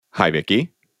Hi, Vicky.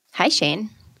 Hi,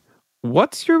 Shane.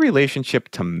 What's your relationship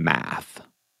to math?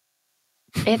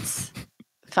 It's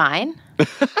fine.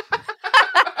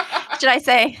 Should I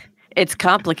say it's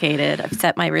complicated? I've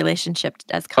set my relationship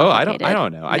as complicated. I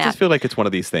don't know. I just feel like it's one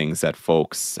of these things that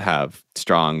folks have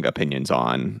strong opinions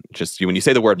on. Just when you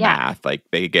say the word math, like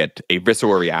they get a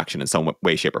visceral reaction in some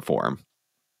way, shape, or form.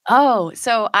 Oh,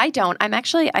 so I don't.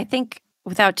 I think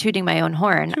without tooting my own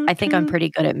horn, I think I'm pretty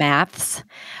good at maths.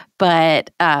 But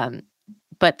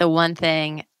the one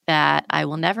thing that I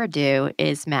will never do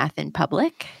is math in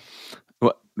public.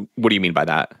 What do you mean by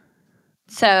that?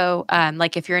 So,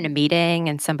 like if you're in a meeting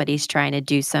and somebody's trying to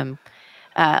do some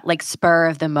like spur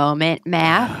of the moment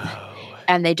math,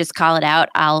 and they just call it out,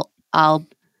 I'll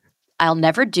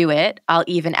never do it. I'll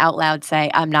even out loud say,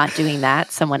 I'm not doing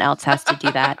that. Someone else has to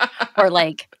do that. Or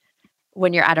like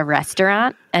when you're at a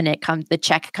restaurant and the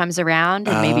check comes around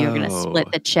and maybe you're going to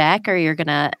split the check, or you're going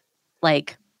to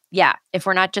if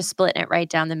we're not just splitting it right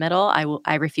down the middle,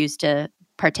 I refuse to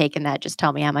partake in that. Just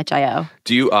tell me how much I owe.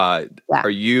 Do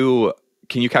you,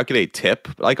 can you calculate tip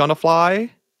like on the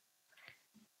fly?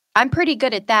 I'm pretty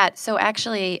good at that. So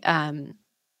actually,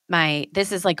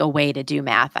 this is like a way to do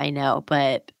math, I know,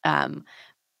 but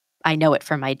I know it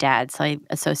from my dad. So I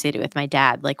associate it with my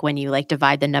dad. Like when you like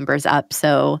divide the numbers up.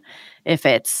 So if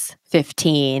it's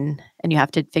 15 and you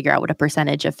have to figure out what a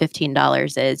percentage of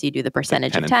 $15 is, you do the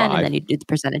percentage of 10 and then you do the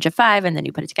percentage of 5 and then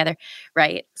you put it together.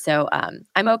 Right. So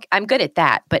I'm good at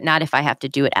that, but not if I have to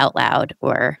do it out loud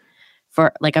or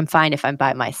I'm fine if I'm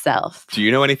by myself. Do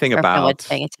you know anything about no one's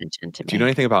paying attention to me? Do you know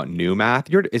anything about new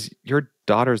math? Your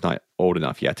daughter's not old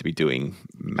enough yet to be doing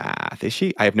math, is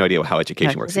she? I have no idea how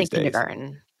education works these days.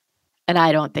 Kindergarten. And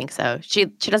I don't think so. She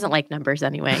doesn't like numbers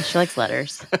anyway. She likes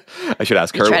letters. I should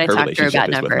ask her. Try to her talk to her about relationship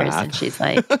is with numbers, math. and she's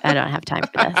like, I don't have time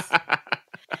for this.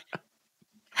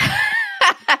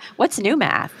 What's new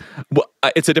math? Well,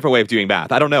 it's a different way of doing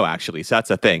math. I don't know, actually. So that's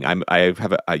the thing.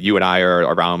 You and I are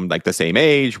around like the same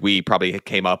age. We probably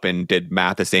came up and did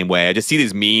math the same way. I just see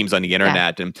these memes on the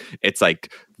internet, and it's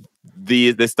like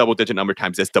this double digit number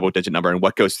times this double digit number, and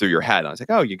what goes through your head. And I was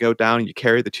like, oh, you go down and you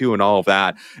carry the 2 and all of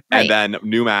that, and then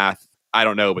new math. I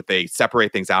don't know, but they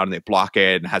separate things out and they block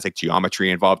it and has like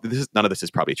geometry involved. None of this is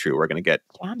probably true. We're going to get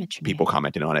people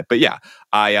commenting on it, but yeah,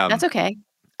 that's okay.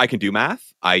 I can do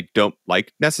math. I don't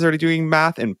like necessarily doing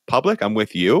math in public. I'm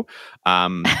with you.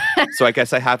 So I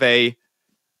guess I have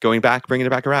bringing it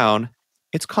back around.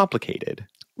 It's complicated.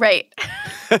 Right.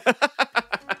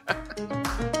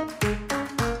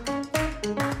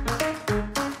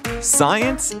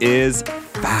 Science is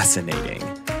fascinating,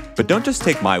 but don't just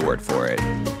take my word for it.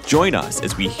 Join us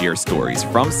as we hear stories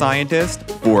from scientists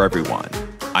for everyone.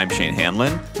 I'm Shane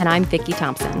Hanlon. And I'm Vicky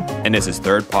Thompson. And this is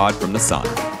Third Pod from the Sun.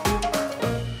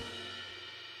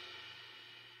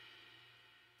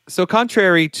 So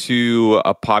contrary to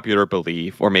a popular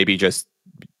belief, or maybe just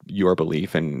your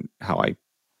belief and how I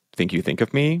think you think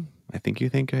of me, I think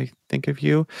of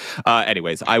you.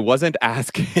 Anyways, I wasn't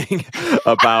asking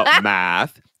about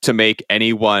math to make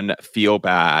anyone feel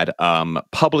bad,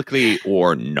 publicly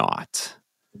or not.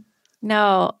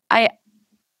 No, I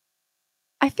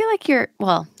feel like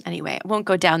anyway, I won't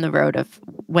go down the road of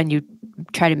when you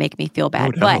try to make me feel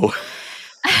bad, but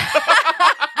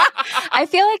I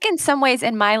feel like in some ways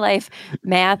in my life,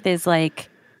 math is like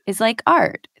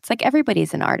art. It's like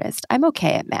everybody's an artist. I'm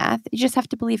okay at math. You just have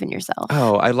to believe in yourself.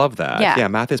 Oh, I love that. Yeah,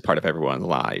 math is part of everyone's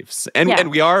lives.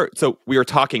 And we are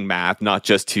talking math, not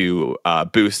just to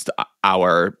boost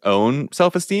our own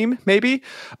self-esteem, maybe,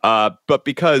 but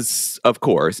because, of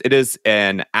course, it is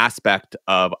an aspect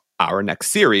of our next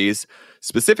series,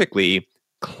 specifically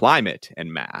climate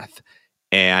and math.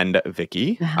 And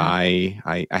Vicky,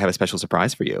 I have a special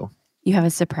surprise for you. You have a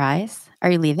surprise?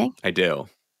 Are you leaving? I do.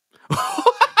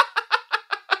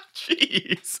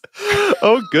 Jeez.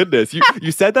 Oh, goodness.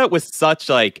 You said that with such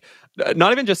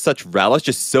not even just such relish,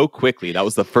 just so quickly. That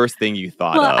was the first thing you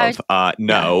thought of.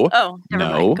 No. Oh, never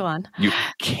mind. Go on. You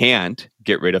can't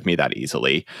get rid of me that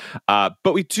easily.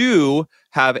 But we do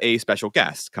have a special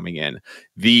guest coming in,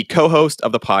 the co-host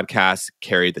of the podcast,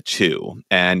 Carry the Two.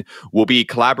 And we'll be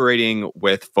collaborating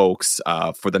with folks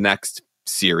for the next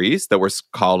series that we're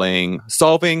calling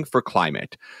Solving for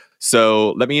Climate.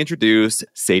 So let me introduce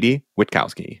Sadie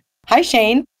Witkowski. Hi,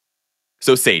 Shane.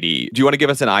 So Sadie, do you want to give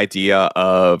us an idea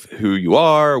of who you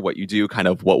are, what you do, kind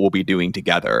of what we'll be doing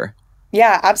together?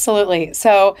 Yeah, absolutely.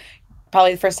 So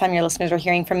probably the first time your listeners are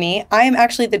hearing from me. I am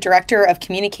actually the Director of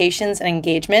Communications and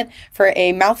Engagement for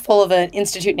a mouthful of an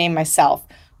institute named myself.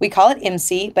 We call it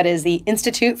IMSI, but it is the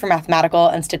Institute for Mathematical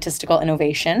and Statistical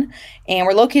Innovation. And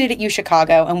we're located at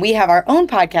UChicago, and we have our own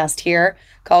podcast here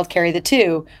called Carry the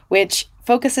Two, which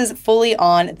focuses fully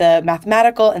on the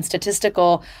mathematical and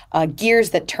statistical gears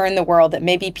that turn the world that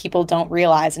maybe people don't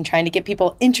realize, and trying to get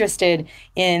people interested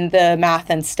in the math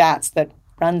and stats that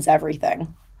runs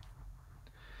everything.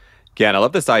 Yeah, and I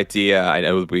love this idea. I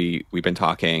know we've been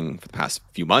talking for the past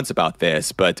few months about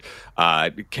this, but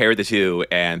Carry the Two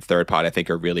and Third Pod, I think,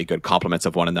 are really good complements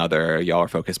of one another. Y'all are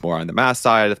focused more on the math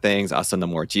side of things, us on the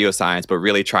more geoscience, but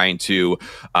really trying to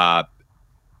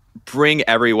bring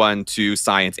everyone to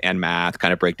science and math,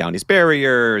 kind of break down these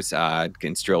barriers,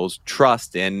 instill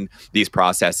trust in these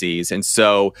processes. And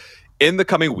so in the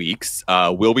coming weeks,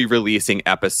 we'll be releasing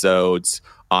episodes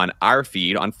on our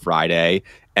feed on Friday.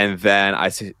 And then I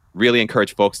really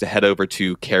encourage folks to head over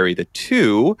to Carry the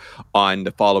Two on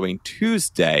the following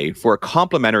Tuesday for a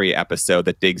complimentary episode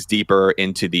that digs deeper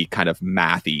into the kind of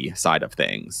mathy side of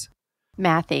things.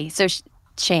 Mathy. So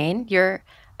Shane, you're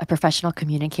a professional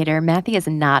communicator. Mathy is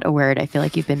not a word. I feel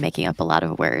like you've been making up a lot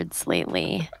of words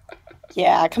lately.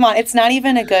 Yeah, come on. It's not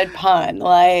even a good pun.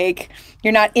 Like,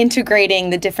 you're not integrating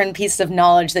the different pieces of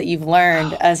knowledge that you've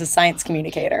learned as a science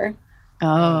communicator.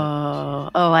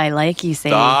 Oh, I like you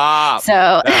saying. Stop.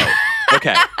 So, no.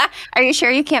 Okay. Are you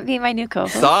sure you can't be my new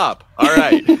co-host? Stop. All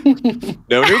right.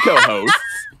 No new co-hosts.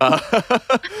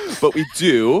 But we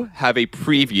do have a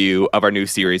preview of our new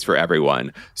series for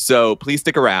everyone. So please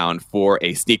stick around for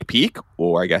a sneak peek,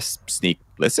 or I guess sneak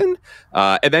listen,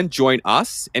 and then join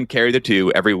us and Carry the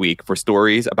Two every week for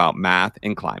stories about math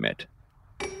and climate.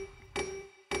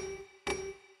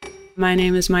 My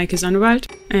name is Maaike Zonneveld,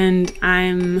 and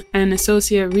I'm an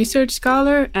associate research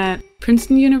scholar at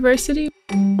Princeton University.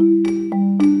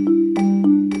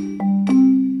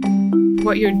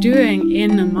 What you're doing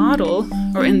in a model,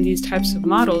 or in these types of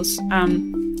models,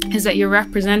 is that you're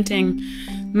representing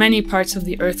many parts of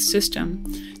the Earth system.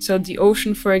 So the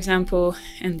ocean, for example,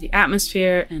 and the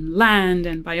atmosphere, and land,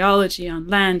 and biology on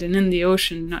land and in the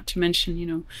ocean, not to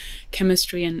mention,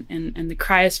 chemistry and the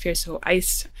cryosphere, so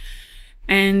ice.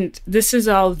 And this is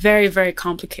all very, very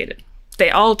complicated. They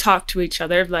all talk to each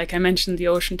other. Like I mentioned, the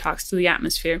ocean talks to the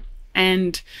atmosphere.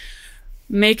 And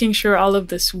making sure all of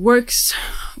this works,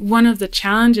 one of the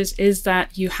challenges is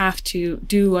that you have to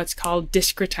do what's called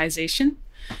discretization.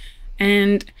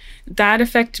 And that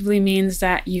effectively means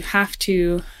that you have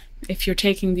to, if you're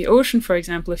taking the ocean, for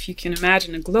example, if you can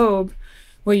imagine a globe,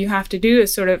 what you have to do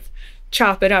is sort of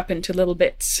chop it up into little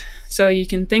bits. So you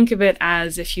can think of it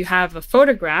as if you have a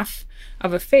photograph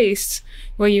of a face,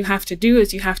 what you have to do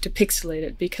is you have to pixelate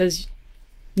it, because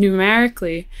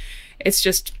numerically, it's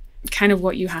just kind of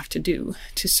what you have to do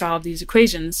to solve these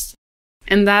equations.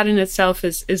 And that in itself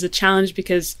is a challenge,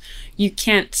 because you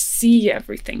can't see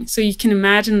everything. So you can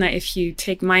imagine that if you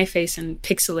take my face and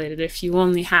pixelate it, if you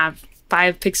only have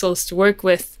 5 pixels to work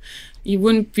with, you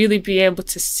wouldn't really be able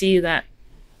to see that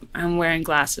I'm wearing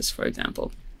glasses, for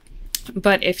example.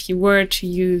 But if you were to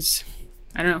use,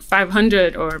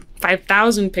 500 or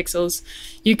 5,000 pixels,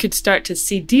 you could start to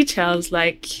see details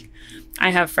like I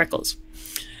have freckles.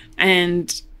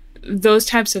 And those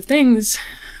types of things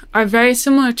are very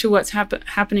similar to what's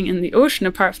happening in the ocean,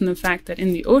 apart from the fact that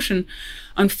in the ocean,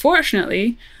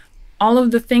 unfortunately, all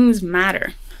of the things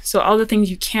matter. So all the things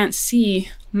you can't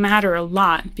see matter a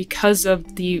lot because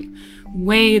of the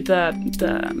way the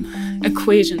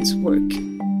equations work.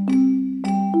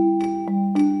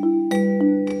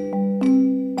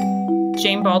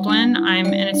 Jane Baldwin.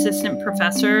 I'm an assistant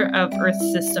professor of Earth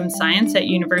System Science at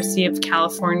University of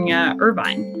California,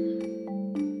 Irvine.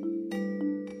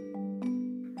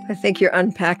 I think you're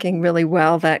unpacking really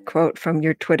well that quote from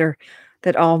your Twitter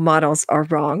that all models are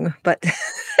wrong, but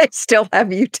they still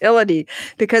have utility.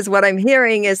 Because what I'm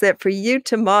hearing is that for you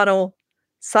to model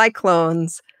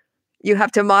cyclones, you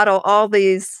have to model all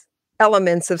these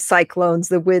elements of cyclones,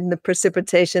 the wind, the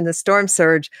precipitation, the storm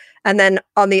surge. And then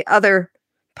on the other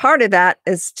part of that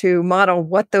is to model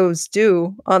what those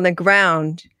do on the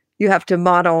ground. You have to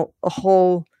model a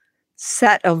whole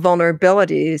set of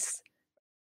vulnerabilities.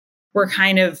 We're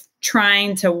kind of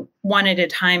trying to one at a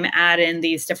time add in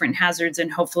these different hazards,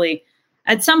 and hopefully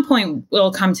at some point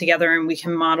we'll come together and we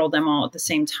can model them all at the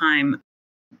same time.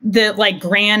 The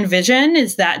grand vision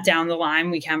is that down the line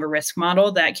we can have a risk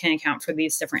model that can account for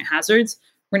these different hazards.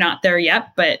 We're not there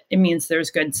yet, but it means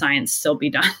there's good science still be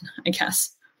done, I guess.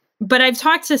 But I've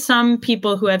talked to some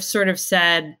people who have sort of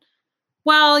said,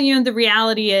 well, the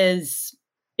reality is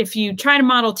if you try to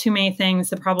model too many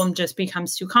things, the problem just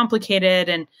becomes too complicated.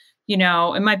 And,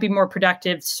 it might be more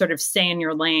productive to sort of stay in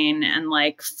your lane and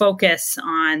focus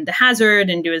on the hazard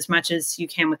and do as much as you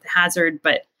can with the hazard.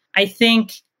 But I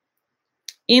think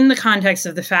in the context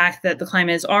of the fact that the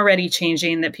climate is already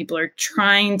changing, that people are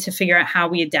trying to figure out how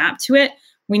we adapt to it,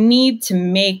 we need to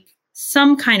make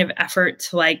some kind of effort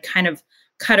to like kind of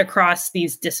cut across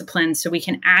these disciplines so we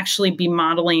can actually be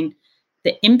modeling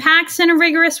the impacts in a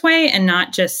rigorous way and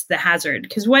not just the hazard.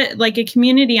 Because what, like a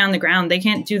community on the ground, they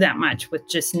can't do that much with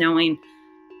just knowing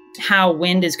how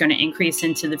wind is going to increase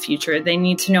into the future. They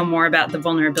need to know more about the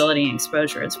vulnerability and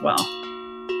exposure as well.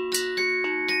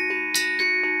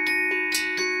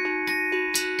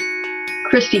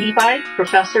 Christy Ebi,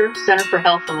 Professor, Center for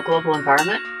Health and the Global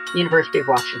Environment, University of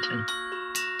Washington.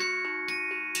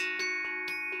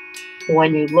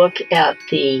 When you look at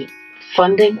the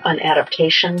funding on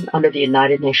adaptation under the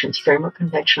United Nations Framework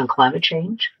Convention on Climate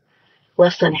Change,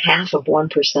 less than half of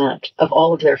 1% of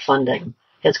all of their funding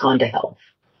has gone to health.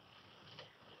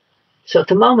 So at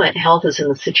the moment, health is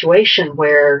in a situation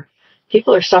where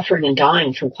people are suffering and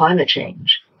dying from climate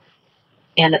change.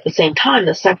 And at the same time,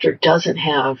 the sector doesn't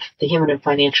have the human and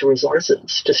financial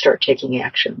resources to start taking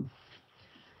action.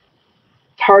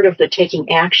 Part of the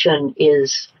taking action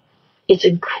is it's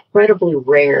incredibly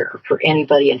rare for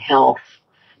anybody in health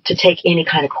to take any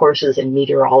kind of courses in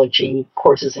meteorology,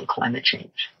 courses in climate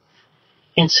change.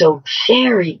 And so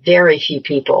very, very few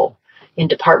people in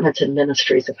departments and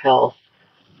ministries of health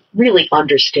really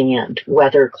understand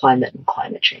weather, climate, and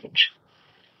climate change.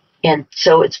 And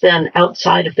so it's been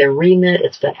outside of their remit.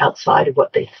 It's been outside of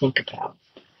what they think about.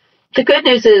 The good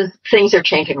news is things are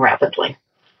changing rapidly.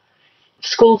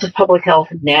 Schools of public health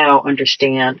now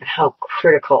understand how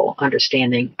critical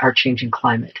understanding our changing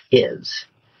climate is.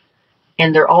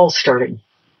 And they're all starting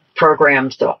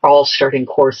programs, they're all starting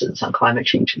courses on climate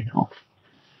change and health.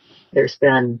 There's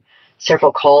been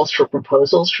several calls for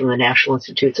proposals from the National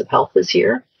Institutes of Health this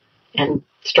year and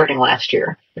starting last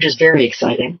year, which is very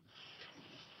exciting.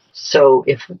 So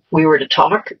if we were to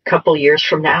talk a couple years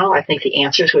from now, I think the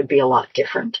answers would be a lot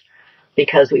different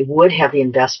because we would have the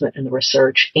investment in the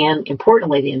research and,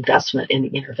 importantly, the investment in the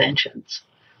interventions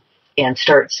and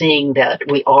start seeing that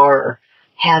we are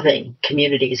having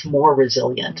communities more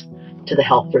resilient to the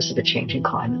health risks of a changing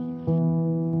climate.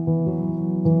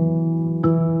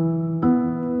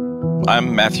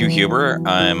 I'm Matthew Huber.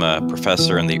 I'm a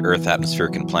professor in the Earth,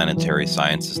 Atmospheric, and Planetary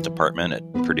Sciences Department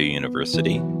at Purdue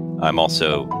University. I'm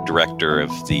also director of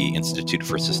the Institute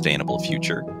for Sustainable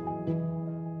Future.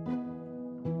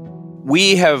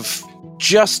 We have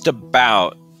just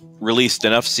about released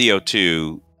enough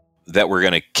CO2 that we're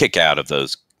going to kick out of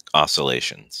those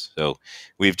oscillations. So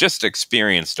we've just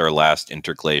experienced our last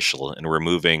interglacial, and we're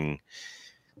moving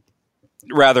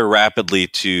rather rapidly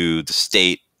to the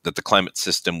state that the climate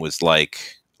system was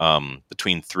like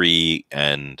between 3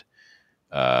 and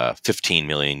 15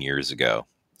 million years ago.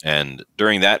 And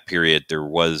during that period, there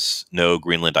was no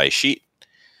Greenland ice sheet.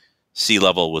 Sea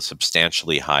level was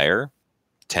substantially higher,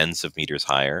 tens of meters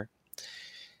higher.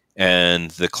 And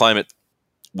the climate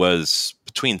was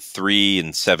between 3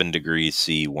 and 7 degrees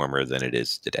C warmer than it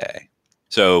is today.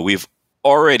 So we've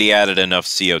already added enough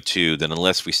CO2 that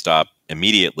unless we stop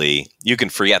immediately, you can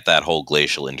forget that whole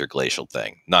glacial interglacial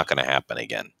thing. Not going to happen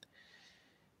again.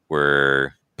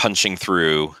 We're punching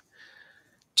through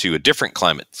to a different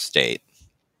climate state.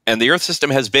 And the Earth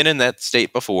system has been in that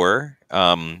state before.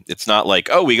 It's not like,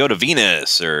 oh, we go to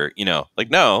Venus or,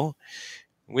 no.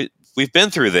 We've been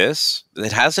through this.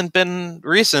 It hasn't been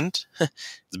recent.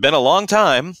 It's been a long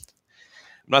time. I'm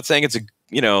not saying it's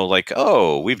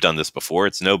we've done this before.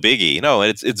 It's no biggie. No,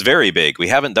 it's very big. We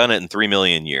haven't done it in 3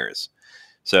 million years.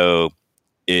 So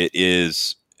it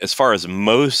is, as far as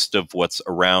most of what's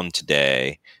around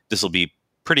today, this will be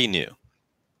pretty new.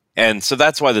 And so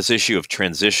that's why this issue of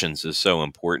transitions is so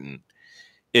important,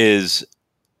 is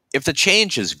if the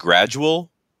change is gradual,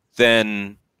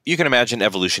 then you can imagine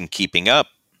evolution keeping up.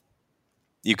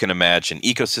 You can imagine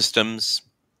ecosystems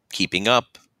keeping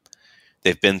up.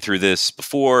 They've been through this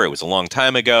before. It was a long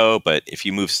time ago, but if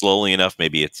you move slowly enough,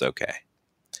 maybe it's okay.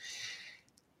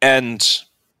 And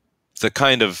the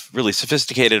kind of really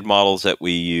sophisticated models that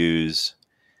we use,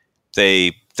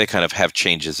 they kind of have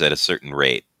changes at a certain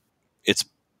rate. It's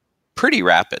pretty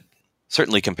rapid,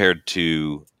 certainly compared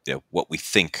to what we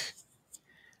think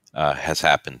has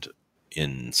happened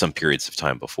in some periods of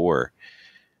time before.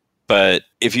 But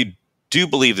if you do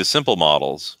believe the simple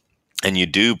models, and you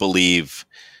do believe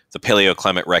the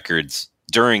paleoclimate records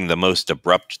during the most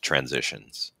abrupt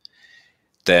transitions,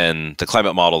 then the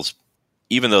climate models,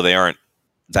 even though they aren't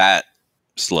that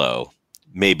slow,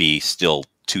 may be still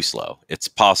too slow. It's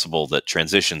possible that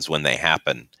transitions, when they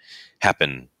happen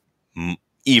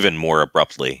even more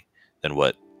abruptly than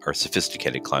what our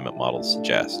sophisticated climate models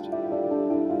suggest.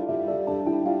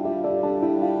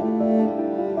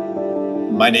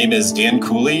 My name is Dan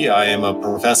Cooley. I am a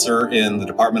professor in the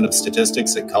Department of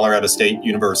Statistics at Colorado State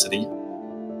University.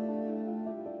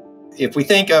 if we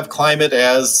think of climate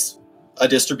as a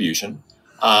distribution,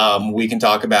 we can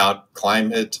talk about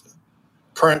current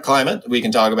climate. We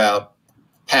can talk about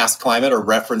past climate or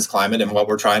reference climate. And what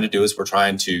we're trying to do is we're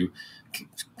trying to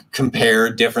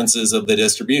compare differences of the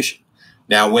distribution.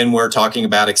 Now, when we're talking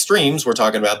about extremes, we're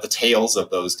talking about the tails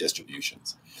of those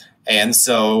distributions. And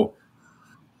so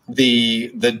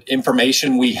the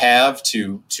information we have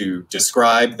to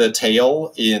describe the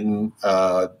tail in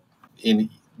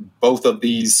both of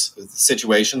these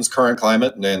situations, current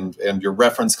climate and your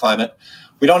reference climate,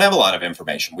 we don't have a lot of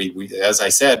information. We as I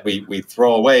said, we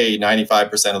throw away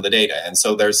 95% of the data. And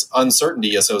so there's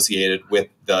uncertainty associated with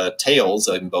the tails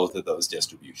in both of those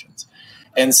distributions.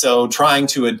 And so trying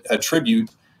to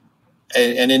attribute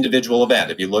an individual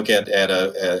event, if you look at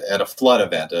a flood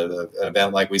event, an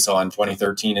event like we saw in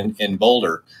 2013 in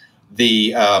Boulder,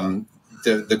 the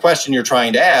question you're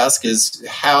trying to ask is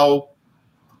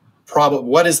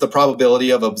what is the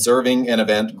probability of observing an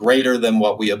event greater than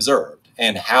what we observed?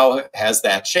 And how has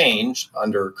that changed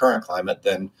under current climate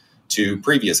than to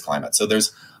previous climate? So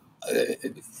there's,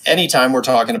 anytime we're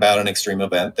talking about an extreme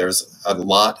event, there's a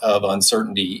lot of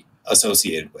uncertainty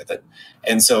associated with it.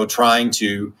 And so trying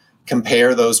to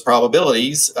compare those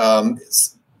probabilities,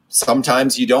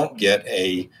 sometimes you don't get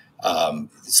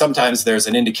sometimes there's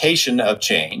an indication of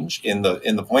change in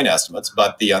the point estimates,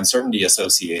 but the uncertainty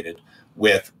associated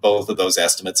with both of those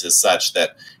estimates is such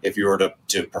that if you were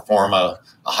to perform a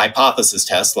hypothesis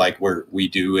test like we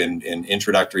do in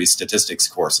introductory statistics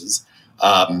courses,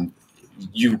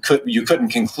 you couldn't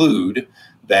conclude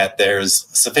that there's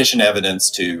sufficient evidence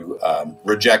to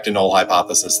reject a null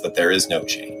hypothesis that there is no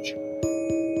change.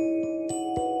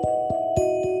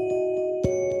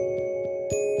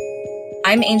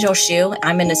 I'm Angel Hsu.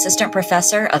 I'm an assistant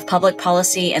professor of public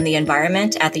policy and the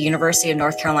environment at the University of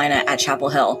North Carolina at Chapel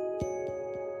Hill.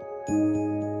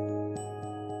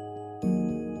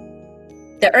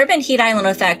 The urban heat island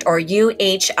effect, or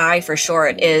UHI for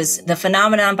short, is the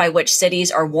phenomenon by which cities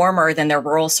are warmer than their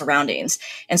rural surroundings.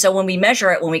 And so when we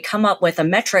measure it, when we come up with a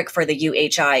metric for the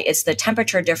UHI, it's the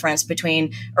temperature difference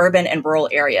between urban and rural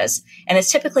areas. And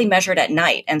it's typically measured at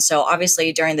night. And so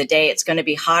obviously during the day, it's going to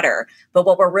be hotter. But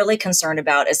what we're really concerned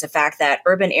about is the fact that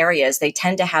urban areas, they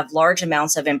tend to have large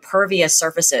amounts of impervious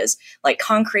surfaces like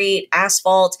concrete,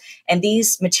 asphalt, and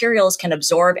these materials can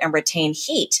absorb and retain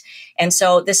heat. And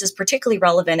so this is particularly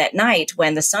relevant at night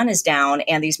when the sun is down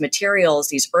and these materials,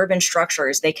 these urban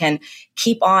structures, they can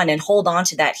keep on and hold on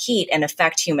to that heat and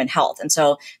affect human health. And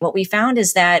so what we found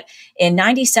is that in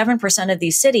 97% of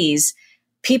these cities,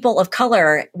 people of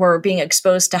color were being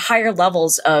exposed to higher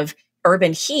levels of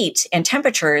urban heat and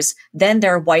temperatures than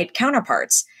their white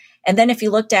counterparts. And then if you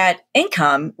looked at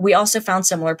income, we also found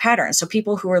similar patterns. So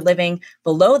people who were living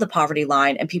below the poverty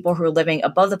line and people who were living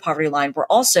above the poverty line were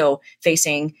also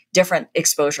facing different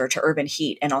exposure to urban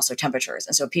heat and also temperatures.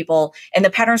 And so and the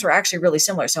patterns were actually really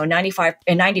similar. So in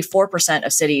 94%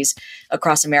 of cities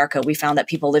across America, we found that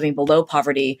people living below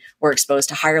poverty were exposed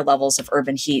to higher levels of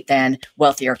urban heat than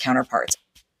wealthier counterparts.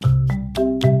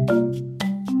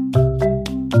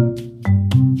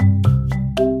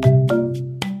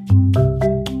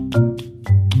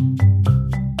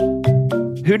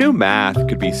 Who knew math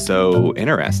could be so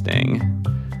interesting?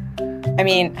 I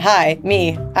mean, hi,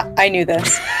 me. I knew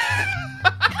this.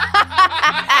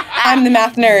 I'm the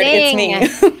math nerd. Zing.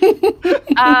 It's me.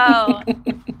 Oh.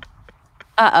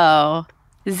 Uh-oh.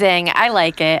 Zing. I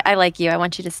like it. I like you. I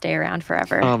want you to stay around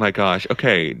forever. Oh my gosh.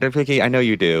 Okay. Vicky, I know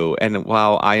you do. And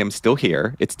while I am still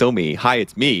here, it's still me. Hi,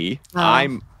 it's me. Oh.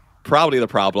 I'm probably the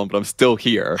problem, but I'm still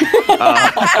here.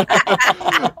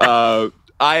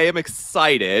 I am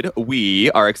excited.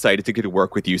 We are excited to get to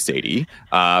work with you, Sadie,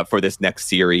 for this next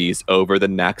series over the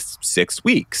next 6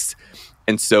 weeks.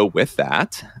 And so with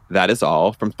that is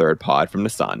all from Third Pod from the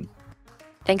Sun.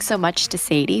 Thanks so much to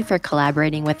Sadie for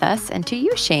collaborating with us and to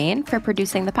you, Shane, for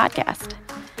producing the podcast.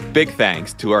 Big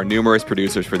thanks to our numerous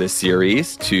producers for this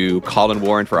series, to Colin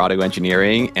Warren for audio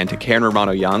engineering, and to Karen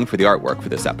Romano-Young for the artwork for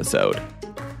this episode.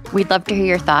 We'd love to hear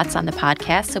your thoughts on the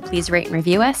podcast, so please rate and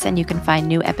review us, and you can find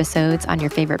new episodes on your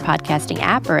favorite podcasting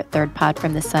app or at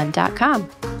thirdpodfromthesun.com.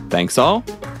 Thanks all,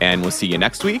 and we'll see you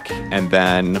next week, and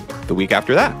then the week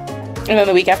after that. And then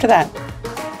the week after that.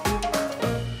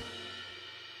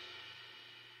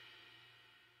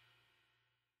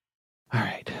 All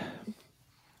right.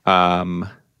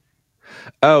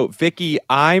 Oh, Vicky,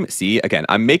 I'm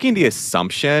making the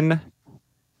assumption.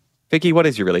 Vicky, what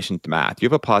is your relation to math? Do you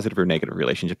have a positive or negative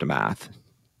relationship to math?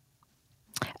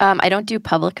 I don't do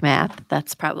public math.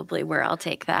 That's probably where I'll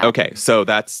take that. Okay, so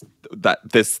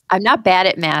this. I'm not bad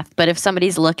at math, but if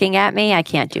somebody's looking at me, I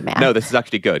can't do math. No, this is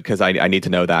actually good because I need to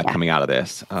know that coming out of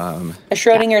this. A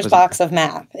Schrodinger's box of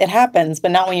math. It happens,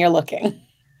 but not when you're looking.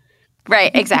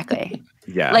 Right, exactly.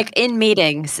 Yeah. Like in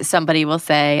meetings, somebody will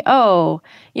say, "Oh,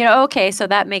 okay, so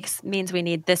that means we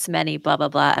need this many, blah blah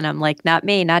blah," and I'm like, "Not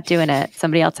me, not doing it.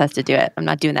 Somebody else has to do it. I'm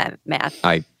not doing that math.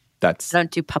 I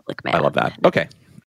don't do public math." I love that. Okay.